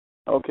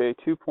Okay,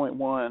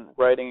 2.1,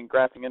 writing and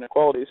graphing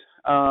inequalities.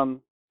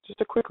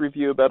 Just a quick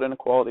review about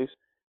inequalities.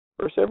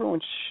 First,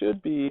 everyone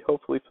should be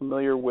hopefully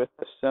familiar with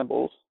the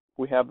symbols.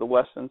 We have the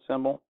less than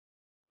symbol,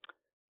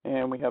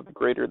 and we have the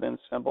greater than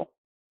symbol,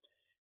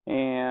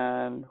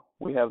 and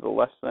we have the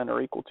less than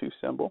or equal to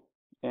symbol,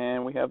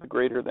 and we have the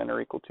greater than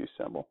or equal to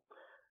symbol.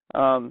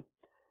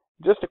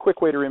 Just a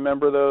quick way to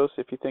remember those,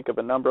 if you think of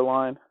a number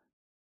line,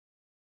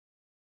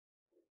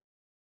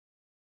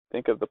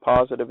 think of the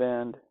positive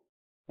end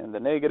and the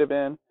negative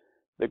end.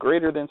 The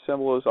greater than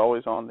symbol is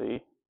always on the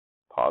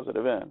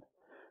positive end.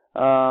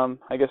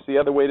 I guess the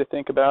other way to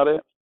think about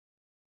it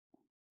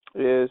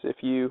is if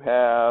you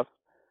have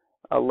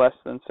a less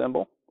than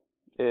symbol,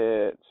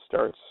 it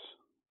starts,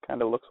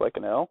 kind of looks like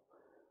an L,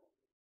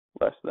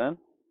 less than,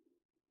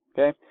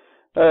 okay?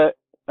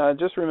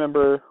 Just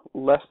remember,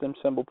 less than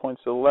symbol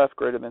points to the left,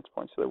 greater than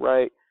points to the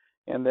right,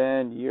 and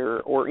then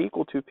your or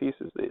equal to piece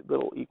is the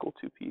little equal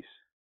to piece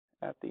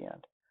at the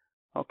end,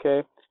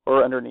 okay,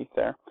 or underneath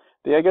there.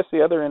 I guess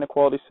the other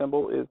inequality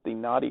symbol is the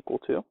not equal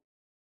to,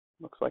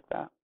 looks like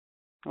that,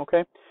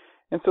 okay?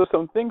 And so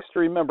some things to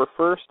remember.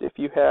 First, if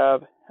you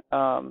have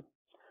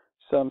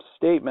some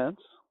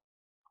statements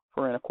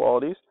for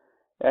inequalities,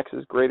 x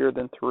is greater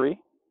than 3,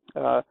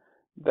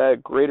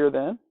 that greater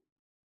than,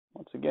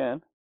 once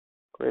again,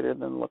 greater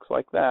than looks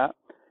like that,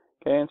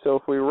 okay? And so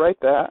if we write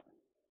that,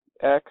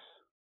 x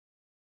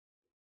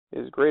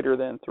is greater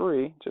than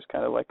 3, just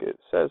kind of like it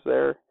says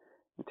there,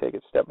 and take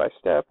it step by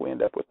step, we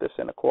end up with this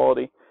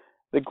inequality.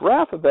 The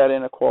graph of that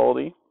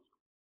inequality,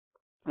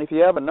 if you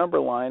have a number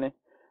line,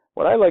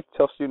 what I like to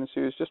tell students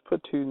to do is just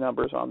put two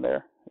numbers on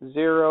there,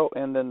 0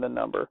 and then the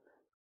number.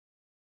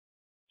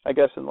 I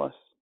guess unless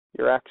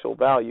your actual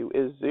value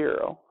is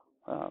 0.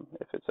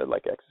 If it said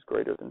like x is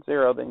greater than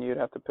 0, then you'd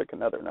have to pick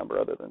another number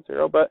other than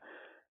 0. But,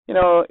 you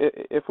know,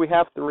 if we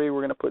have 3, we're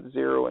going to put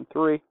 0 and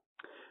 3.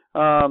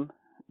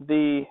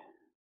 The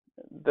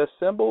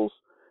symbols,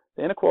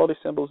 the inequality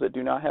symbols that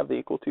do not have the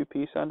equal to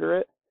piece under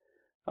it,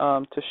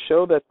 to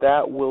show that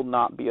that will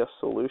not be a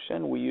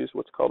solution, we use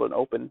what's called an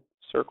open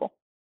circle.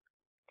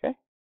 Okay?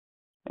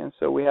 And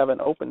so we have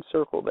an open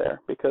circle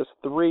there because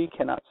 3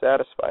 cannot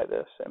satisfy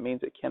this. It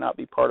means it cannot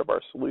be part of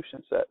our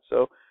solution set.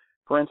 So,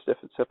 for instance,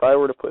 if I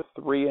were to put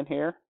 3 in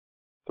here,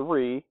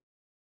 3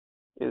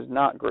 is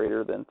not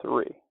greater than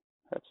 3.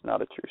 That's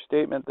not a true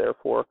statement.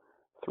 Therefore,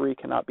 3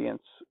 cannot be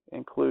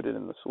included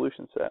in the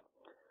solution set.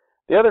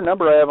 The other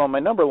number I have on my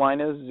number line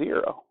is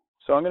 0.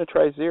 So I'm going to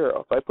try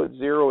 0. If I put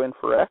 0 in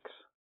for x,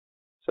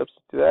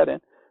 substitute that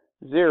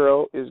in,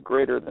 0 is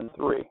greater than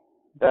 3.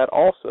 That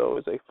also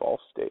is a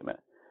false statement.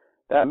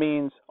 That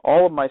means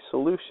all of my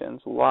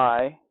solutions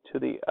lie to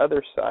the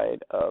other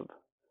side of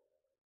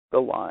the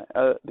line,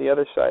 the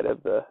other side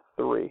of the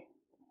 3.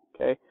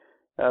 Okay,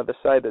 the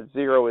side that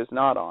 0 is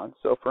not on.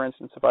 So, for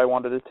instance, if I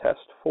wanted to test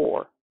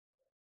 4,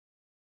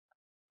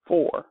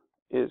 4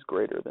 is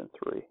greater than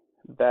 3.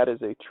 That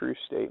is a true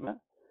statement,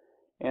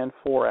 and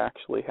 4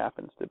 actually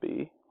happens to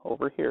be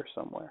over here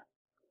somewhere.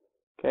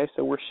 Okay,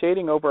 so we're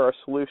shading over our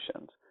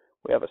solutions.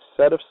 We have a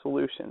set of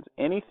solutions.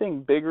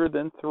 Anything bigger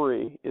than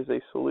 3 is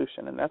a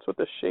solution, and that's what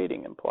the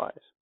shading implies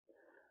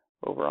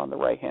over on the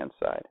right-hand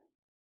side.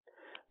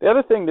 The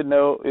other thing to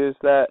note is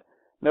that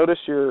notice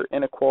your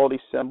inequality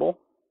symbol,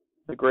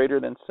 the greater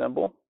than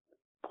symbol,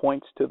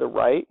 points to the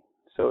right,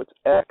 so it's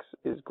x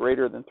is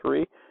greater than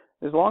 3.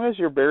 As long as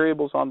your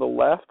variable's on the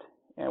left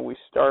and we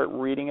start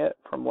reading it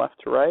from left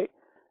to right,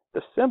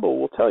 the symbol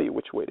will tell you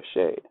which way to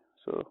shade.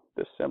 So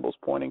this symbol's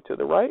pointing to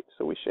the right,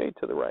 so we shade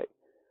to the right.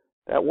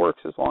 That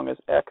works as long as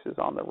x is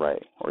on the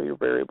right, or your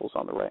variable's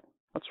on the right.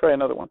 Let's try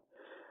another one.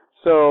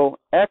 So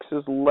x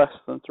is less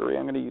than 3.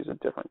 I'm going to use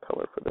a different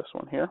color for this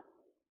one here.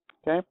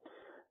 Okay?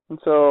 And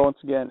so once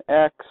again,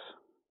 x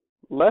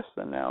less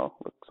than now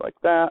looks like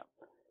that.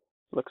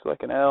 Looks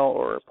like an L,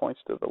 or it points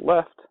to the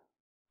left,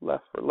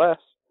 left for less.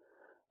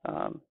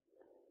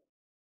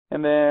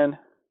 And then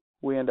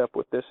we end up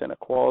with this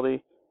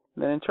inequality.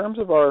 And then in terms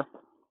of our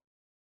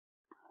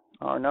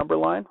number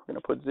line, we're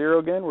going to put 0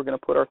 again. We're going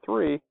to put our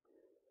 3.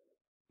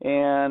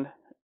 And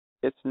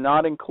it's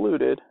not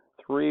included.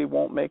 3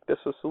 won't make this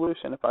a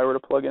solution. If I were to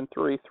plug in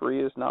 3,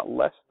 3 is not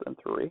less than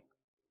 3.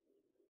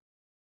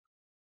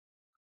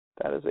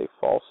 That is a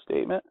false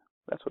statement.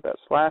 That's what that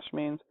slash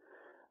means.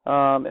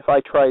 If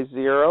I try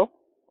 0,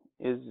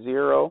 is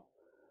 0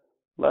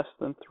 less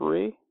than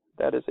 3?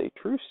 That is a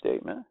true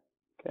statement.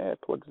 Okay,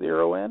 I plug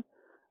 0 in.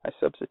 I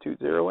substitute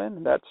 0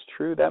 in. That's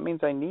true. That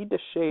means I need to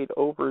shade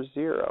over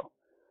 0.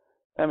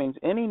 That means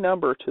any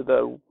number to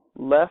the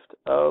left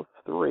of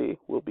 3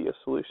 will be a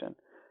solution.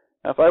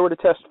 Now, if I were to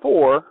test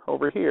 4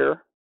 over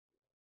here,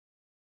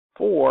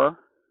 4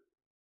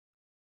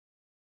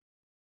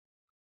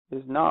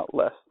 is not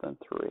less than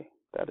 3.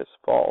 That is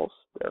false.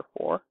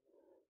 Therefore,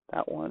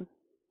 that one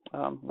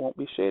won't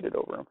be shaded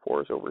over, and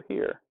 4 is over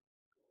here.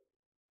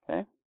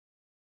 Okay?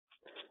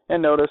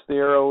 And notice the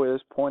arrow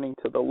is pointing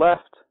to the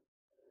left,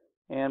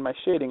 and my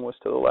shading was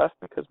to the left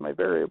because my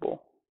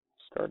variable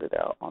started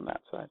out on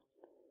that side.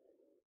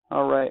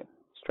 All right,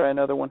 let's try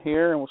another one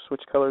here, and we'll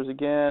switch colors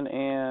again,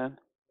 and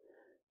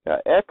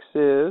X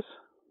is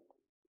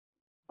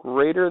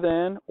greater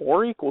than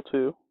or equal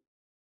to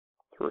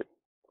 3.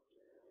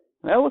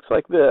 And that looks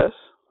like this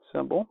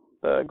symbol,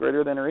 the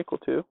greater than or equal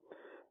to.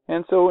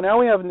 And so now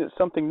we have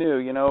something new.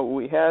 You know,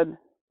 we had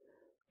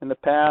in the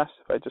past,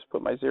 if I just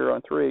put my 0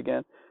 and 3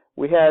 again,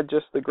 we had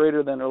just the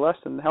greater than or less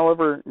than.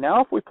 However,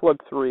 now if we plug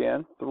 3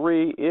 in,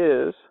 3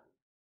 is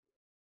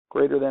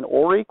greater than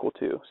or equal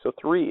to. So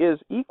 3 is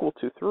equal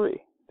to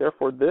 3.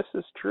 Therefore, this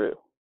is true.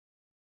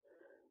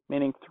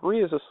 Meaning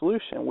 3 is a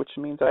solution, which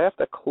means I have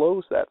to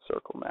close that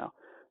circle now.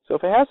 So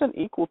if it has an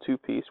equal to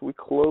piece, we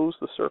close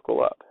the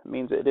circle up. It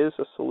means it is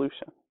a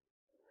solution.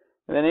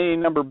 And then any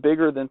number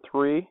bigger than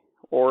 3,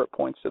 or it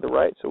points to the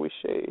right, so we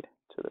shade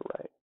to the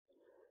right.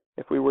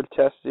 If we were to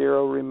test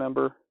 0,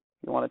 remember,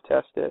 you want to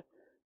test it.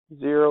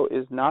 0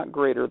 is not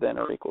greater than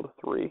or equal to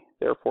 3.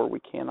 Therefore,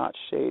 we cannot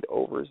shade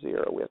over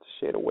 0. We have to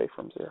shade away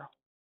from 0.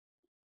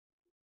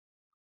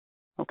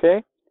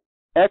 Okay?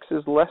 X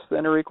is less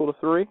than or equal to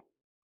 3.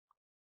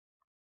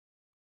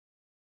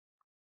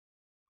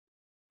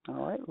 All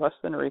right, less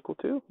than or equal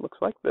to looks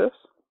like this.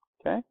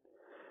 Okay?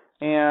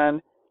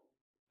 And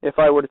if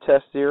I were to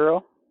test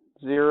 0,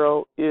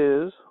 0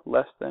 is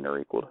less than or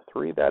equal to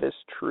 3. That is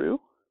true.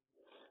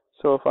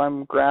 So if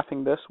I'm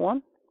graphing this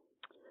one,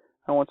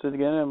 once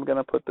again, I'm going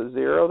to put the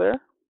 0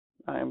 there.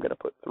 I am going to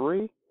put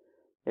 3.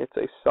 It's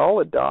a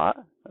solid dot,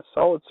 a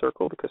solid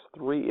circle, because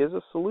 3 is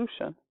a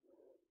solution.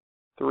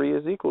 3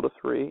 is equal to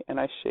 3, and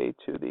I shade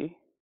to the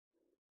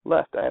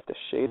left. I have to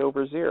shade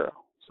over 0.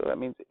 So that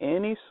means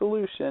any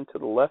solution to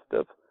the left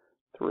of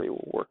 3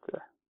 will work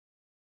there.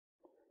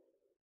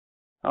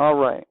 All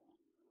right.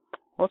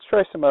 Let's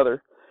try some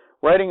other.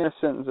 Writing a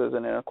sentence as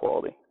an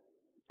inequality.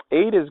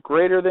 8 is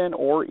greater than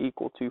or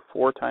equal to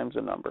 4 times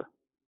a number.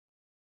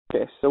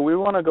 Okay, so we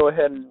want to go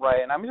ahead and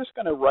write, and I'm just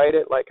going to write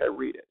it like I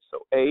read it. So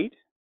 8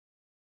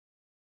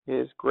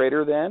 is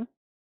greater than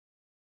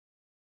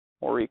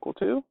or equal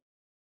to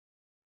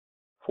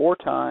 4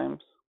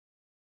 times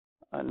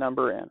a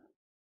number n.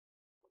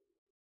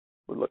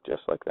 Would look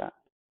just like that.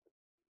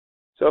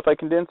 So if I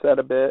condense that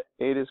a bit,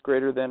 8 is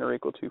greater than or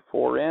equal to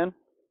 4n.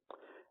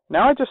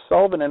 Now I just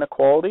solve an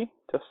inequality.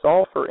 To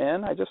solve for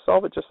n, I just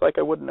solve it just like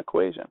I would an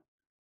equation.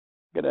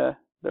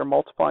 They're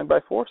multiplying by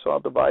 4, so I'll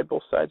divide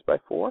both sides by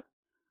 4.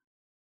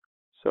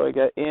 So I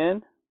get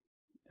n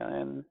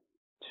and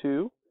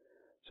 2.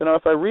 So now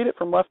if I read it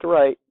from left to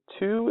right,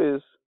 2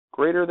 is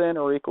greater than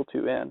or equal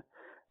to n.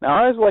 Now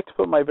I always like to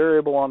put my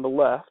variable on the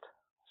left,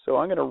 so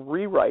I'm going to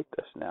rewrite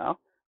this now.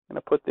 I'm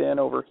going to put the n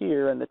over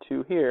here and the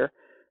 2 here.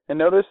 And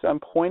notice I'm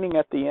pointing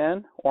at the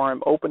n, or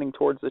I'm opening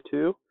towards the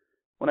 2.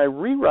 When I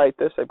rewrite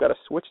this, I've got to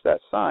switch that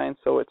sign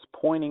so it's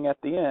pointing at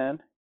the n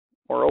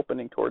or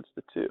opening towards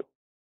the 2.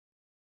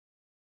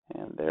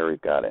 And there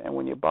we've got it. And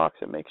when you box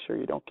it, make sure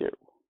you can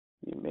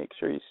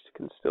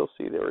still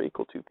see the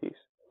equal to piece.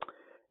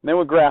 And then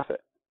we'll graph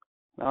it.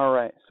 All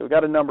right, so we've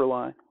got a number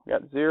line. We've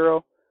got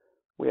 0,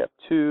 we have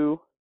 2,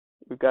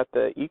 we've got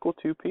the equal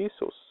to piece,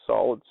 so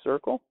solid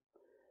circle.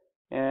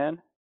 And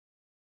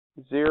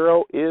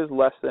 0 is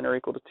less than or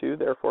equal to 2,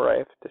 therefore I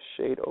have to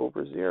shade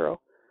over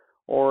 0.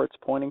 Or it's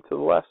pointing to the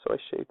left, so I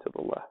shade to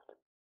the left.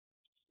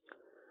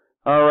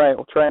 All right,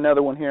 we'll try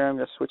another one here. I'm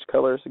going to switch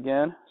colors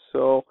again.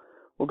 So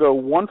we'll go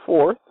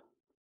 1/4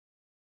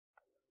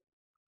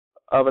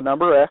 of a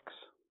number x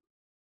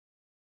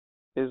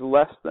is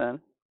less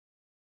than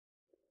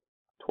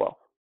 12.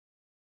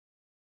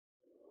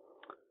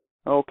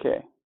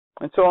 Okay,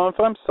 and so if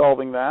I'm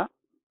solving that,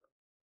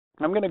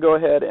 I'm going to go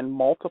ahead and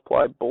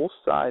multiply both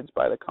sides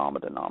by the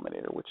common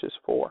denominator, which is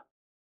 4.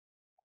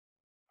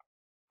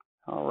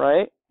 All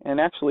right, and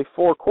actually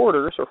 4/4,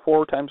 or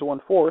 4 times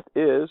 1/4,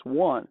 is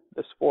 1.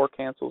 This 4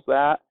 cancels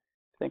that.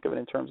 Think of it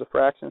in terms of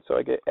fractions. So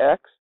I get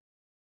x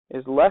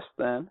is less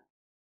than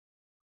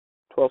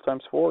 12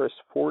 times 4 is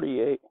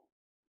 48.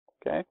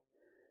 Okay,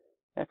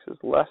 x is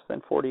less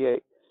than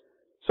 48.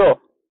 So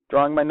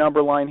drawing my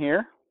number line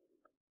here.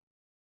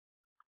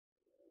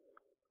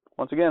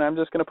 Once again, I'm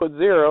just going to put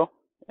 0,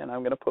 and I'm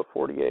going to put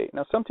 48.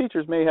 Now, some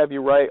teachers may have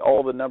you write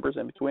all the numbers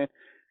in between.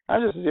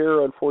 I'm just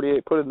 0 and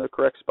 48. Put it in the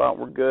correct spot.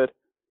 We're good.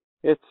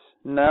 It's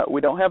not. We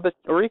don't have the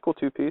or equal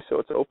to piece, so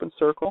it's an open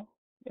circle,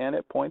 and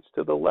it points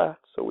to the left.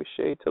 So we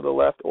shade to the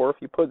left. Or if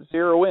you put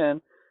 0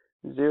 in,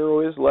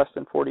 0 is less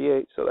than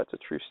 48. So that's a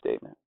true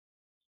statement.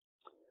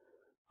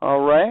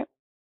 All right.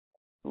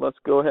 Let's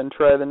go ahead and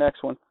try the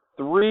next one.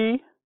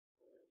 3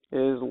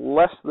 is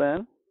less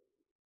than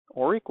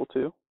or equal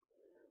to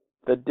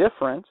the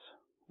difference.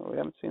 We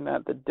haven't seen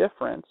that. The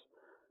difference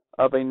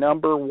of a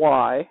number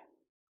y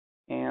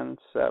and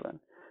 7.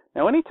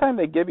 Now, anytime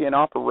they give you an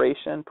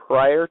operation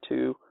prior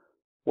to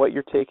what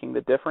you're taking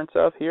the difference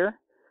of here,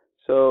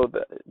 so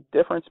the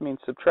difference means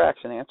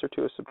subtraction, answer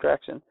to a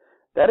subtraction,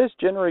 that is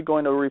generally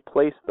going to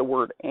replace the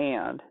word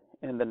and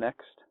in the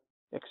next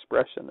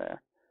expression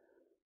there.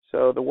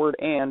 So the word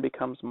and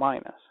becomes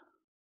minus,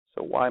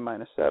 so y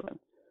minus 7.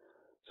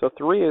 So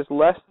 3 is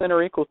less than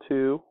or equal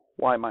to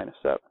y minus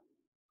 7.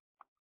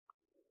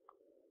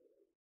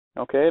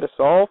 Okay, to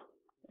solve,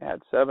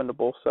 add 7 to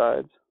both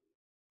sides.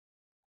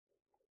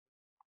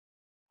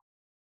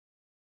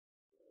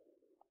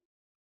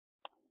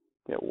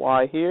 We get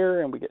y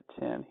here, and we get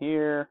 10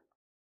 here.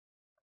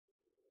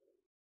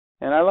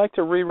 And I like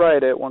to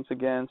rewrite it once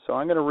again, so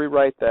I'm going to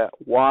rewrite that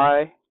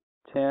y,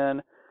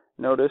 10.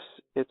 Notice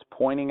it's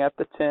pointing at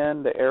the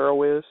 10, the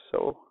arrow is,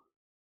 so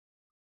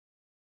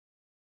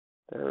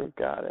there we've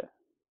got it.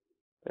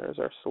 There's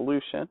our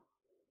solution.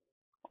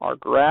 Our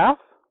graph,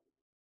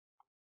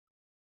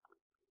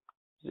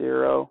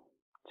 0,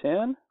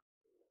 10.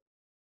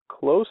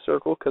 Close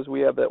circle because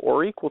we have the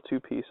or equal to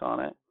piece on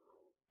it.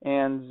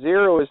 And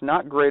 0 is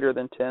not greater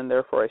than 10,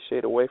 therefore I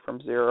shade away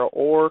from 0,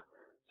 or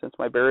since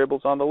my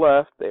variable's on the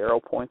left, the arrow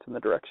points in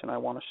the direction I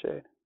want to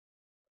shade.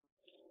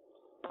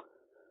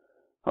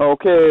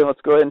 Okay,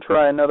 let's go ahead and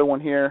try another one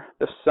here.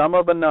 The sum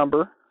of a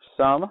number,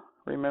 sum,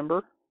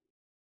 remember,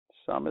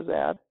 sum is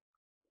add,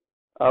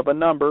 of a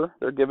number.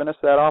 They're giving us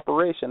that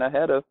operation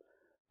ahead of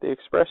the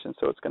expression,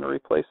 so it's going to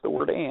replace the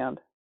word and.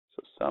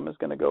 So sum is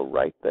going to go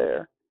right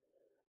there.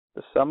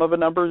 The sum of a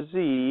number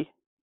z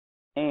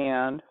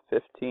and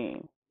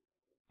 15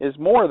 is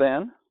more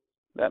than,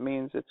 that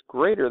means it's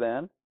greater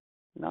than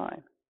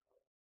 9.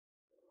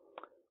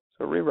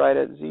 So rewrite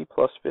it, z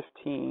plus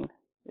 15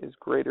 is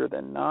greater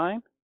than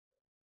 9.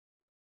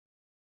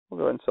 We'll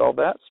go ahead and solve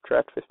that.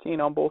 Subtract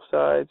 15 on both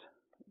sides.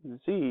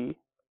 Z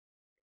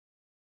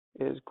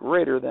is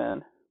greater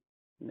than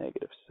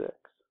negative 6.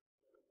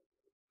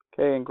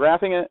 Okay, and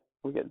graphing it,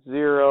 we get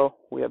 0.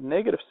 We have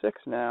negative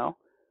 6 now.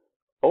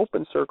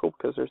 Open circle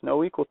because there's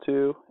no equal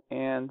to,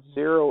 and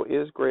 0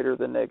 is greater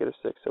than negative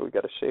 6, so we've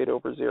got to shade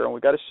over 0. And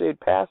we've got to shade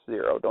past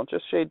 0. Don't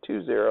just shade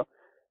to 0,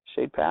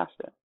 shade past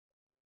it.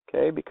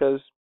 Okay, because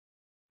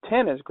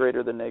 10 is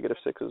greater than negative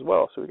 6 as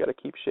well, so we've got to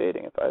keep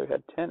shading if I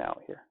had 10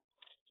 out here.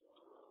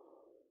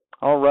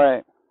 All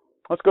right,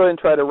 let's go ahead and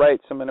try to write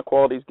some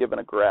inequalities given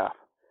a graph.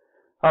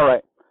 All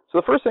right, so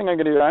the first thing I'm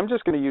going to do, I'm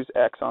just going to use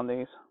x on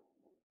these.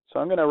 So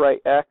I'm going to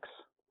write x,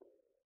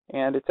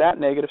 and it's at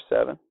negative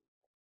 7.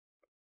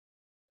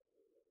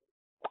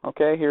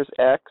 Okay, here's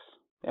x,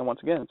 and once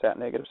again, it's at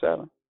negative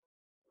 7.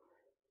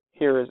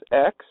 Here is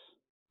x,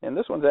 and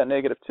this one's at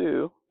negative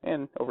 2,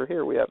 and over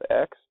here we have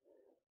x,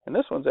 and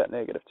this one's at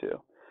negative 2.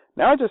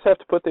 Now I just have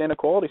to put the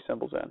inequality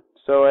symbols in.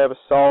 So I have a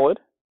solid,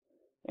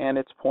 and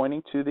it's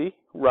pointing to the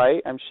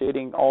right. I'm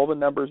shading all the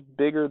numbers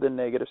bigger than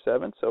negative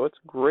 7, so it's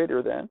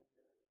greater than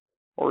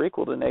or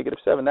equal to negative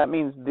 7. That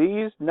means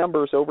these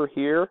numbers over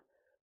here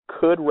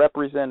could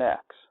represent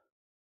x.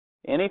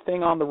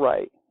 Anything on the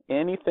right,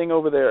 anything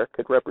over there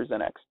could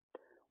represent x.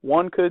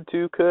 1 could,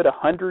 2 could,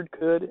 100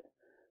 could,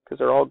 because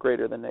they're all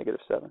greater than negative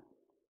 7.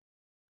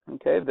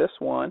 Okay, this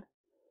one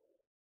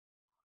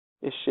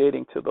is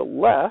shading to the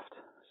left,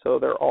 so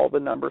they're all the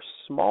numbers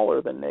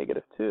smaller than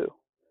negative 2.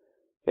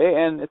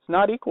 Okay, and it's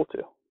not equal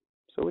to,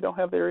 so we don't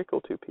have their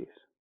equal to piece.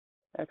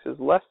 X is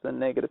less than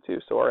negative 2,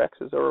 so our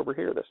x's are over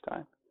here this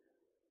time.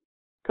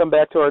 Come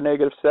back to our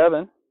negative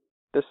 7.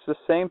 This is the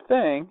same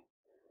thing.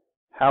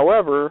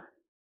 However,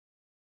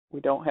 we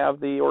don't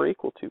have the or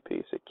equal to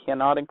piece. It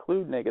cannot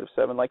include negative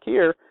 7. Like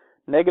here,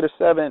 negative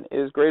 7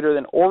 is greater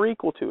than or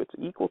equal to. It's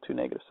equal to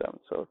negative 7.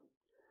 So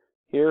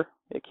here,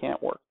 it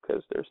can't work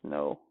because there's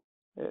no,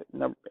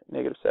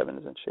 negative 7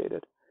 isn't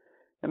shaded.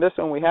 And this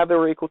one, we have the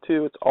or equal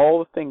to. It's all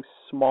the things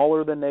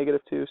smaller than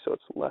negative 2, so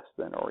it's less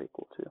than or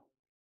equal to.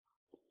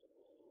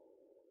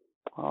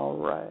 All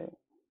right.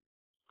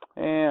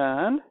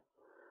 And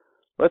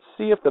let's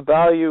see if the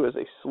value is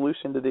a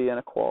solution to the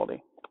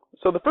inequality.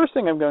 So the first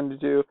thing I'm going to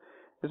do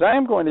is I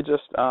am going to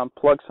just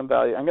plug some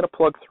value. I'm going to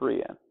plug 3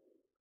 in.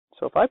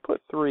 So if I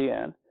put 3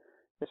 in,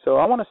 so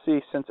I want to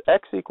see since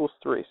x equals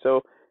 3.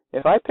 So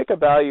if I pick a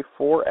value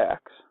for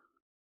x,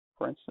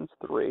 for instance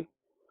 3,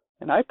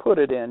 and I put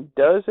it in,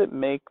 does it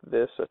make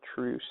this a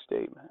true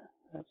statement?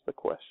 That's the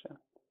question.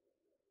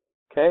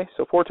 Okay,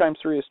 so 4 times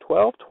 3 is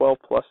 12. 12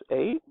 plus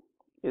 8,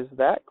 is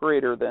that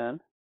greater than,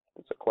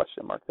 there's a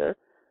question mark there,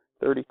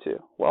 32?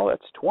 Well,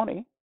 that's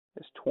 20.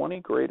 Is 20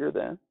 greater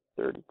than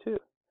 32?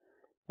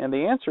 And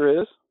the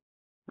answer is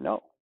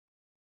no.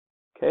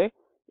 Okay,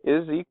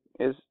 is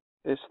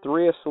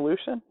 3 a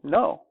solution?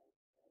 No.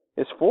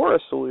 Is 4 a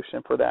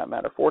solution for that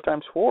matter? 4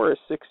 times 4 is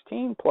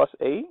 16 plus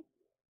 8.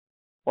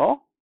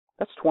 Well,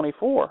 that's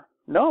 24.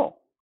 No.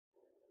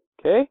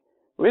 Okay,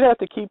 we'd have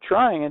to keep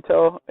trying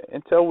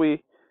until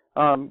we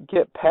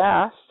get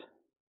past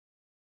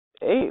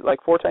 8. Like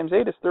 4 times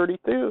 8 is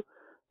 32.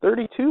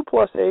 32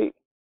 plus 8,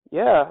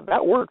 yeah,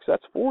 that works.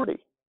 That's 40.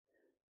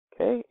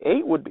 Okay,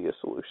 8 would be a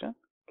solution.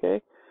 Okay,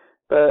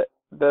 but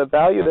the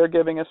value they're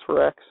giving us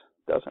for x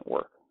doesn't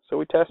work. So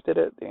we tested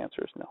it. The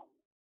answer is no.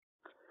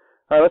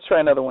 All right, let's try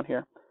another one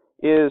here.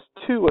 Is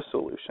 2 a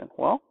solution?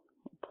 Well,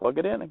 plug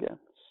it in again.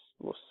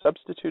 We'll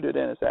substitute it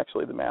in as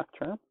actually the math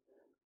term.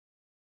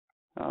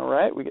 All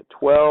right, we get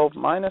 12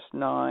 minus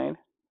 9.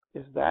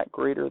 Is that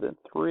greater than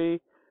 3?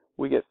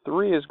 We get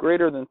 3 is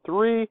greater than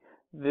 3.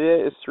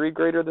 Is 3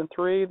 greater than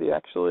 3? The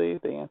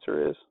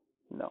answer is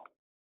no.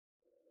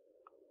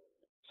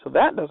 So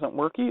that doesn't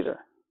work either.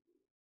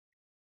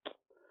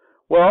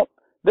 Well,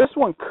 this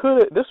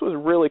was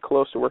really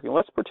close to working.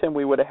 Let's pretend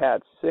we would have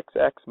had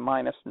 6x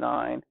minus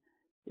 9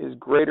 is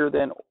greater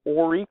than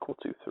or equal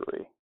to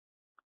 3.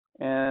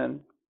 and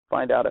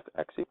find out if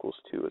x equals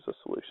 2 is a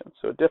solution.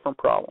 So a different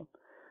problem.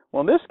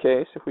 Well, in this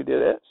case, if we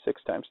did it,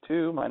 6 times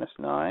 2 minus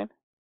 9, is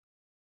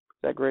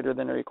that greater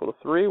than or equal to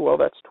 3? Well,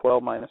 that's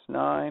 12 minus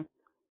 9.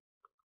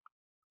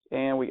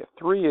 And we get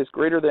 3 is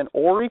greater than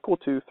or equal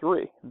to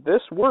 3.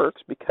 This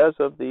works because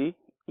of the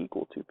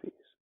equal to piece.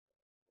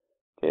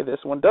 Okay,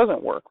 this one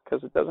doesn't work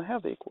because it doesn't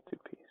have the equal to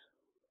piece.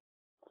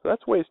 So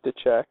that's ways to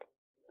check.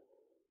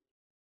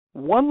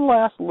 One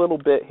last little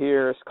bit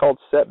here is called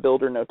set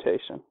builder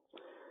notation.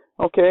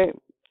 Okay,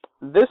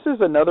 this is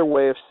another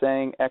way of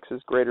saying x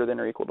is greater than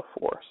or equal to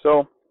 4.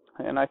 So,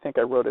 and I think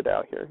I wrote it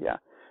out here, yeah.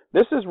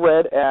 This is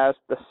read as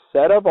the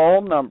set of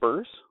all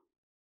numbers.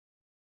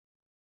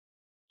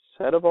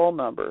 Set of all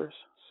numbers.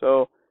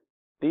 So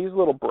these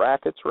little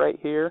brackets right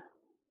here,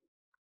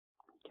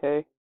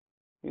 okay,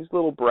 these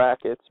little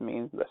brackets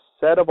mean the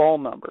set of all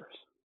numbers.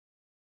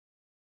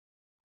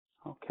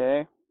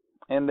 Okay,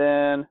 and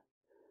then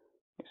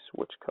let me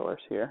switch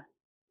colors here.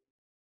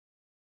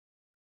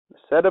 The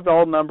set of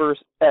all numbers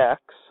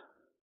x,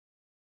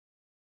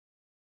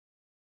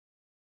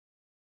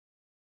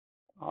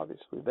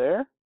 obviously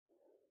there,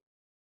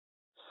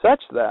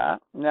 such that,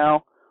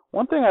 now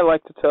one thing I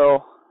like to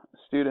tell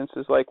students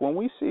is like when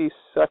we see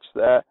such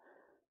that,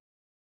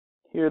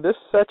 here this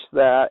such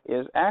that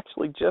is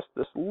actually just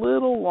this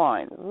little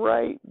line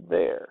right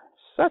there,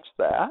 such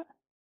that,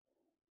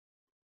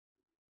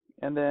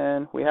 and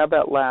then we have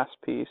that last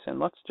piece, and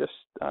let's just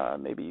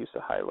maybe use a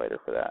highlighter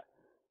for that.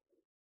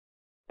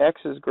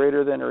 X is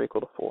greater than or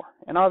equal to 4.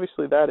 And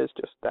obviously that is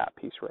just that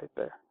piece right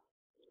there.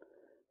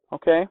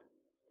 Okay?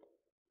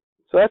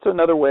 So that's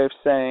another way of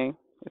saying,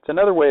 it's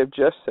another way of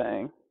just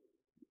saying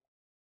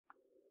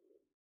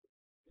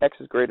x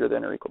is greater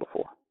than or equal to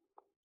 4.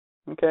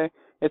 Okay?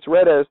 It's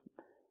read as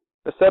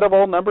the set of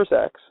all numbers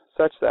x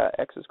such that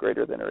x is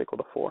greater than or equal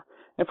to 4.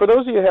 And for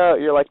those of you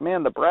who you're like,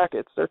 man, the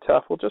brackets, they're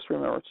tough. Well, just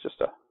remember it's just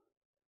a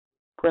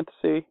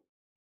parenthesis,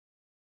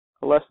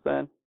 a less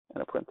than,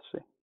 and a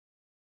parenthesis.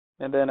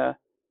 And then a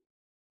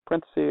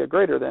parenthesis, a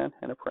greater than,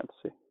 and a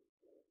parenthesis.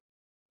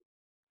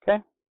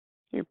 Okay?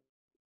 You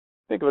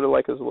think of it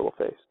like as a little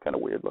face. Kind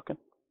of weird looking.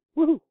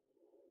 Woohoo!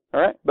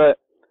 All right, but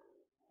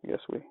I guess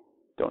we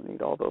don't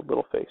need all the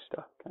little face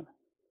stuff. Kind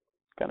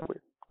of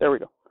weird. There we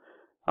go.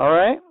 All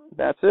right,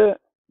 that's it.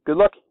 Good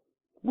luck.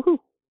 Woohoo!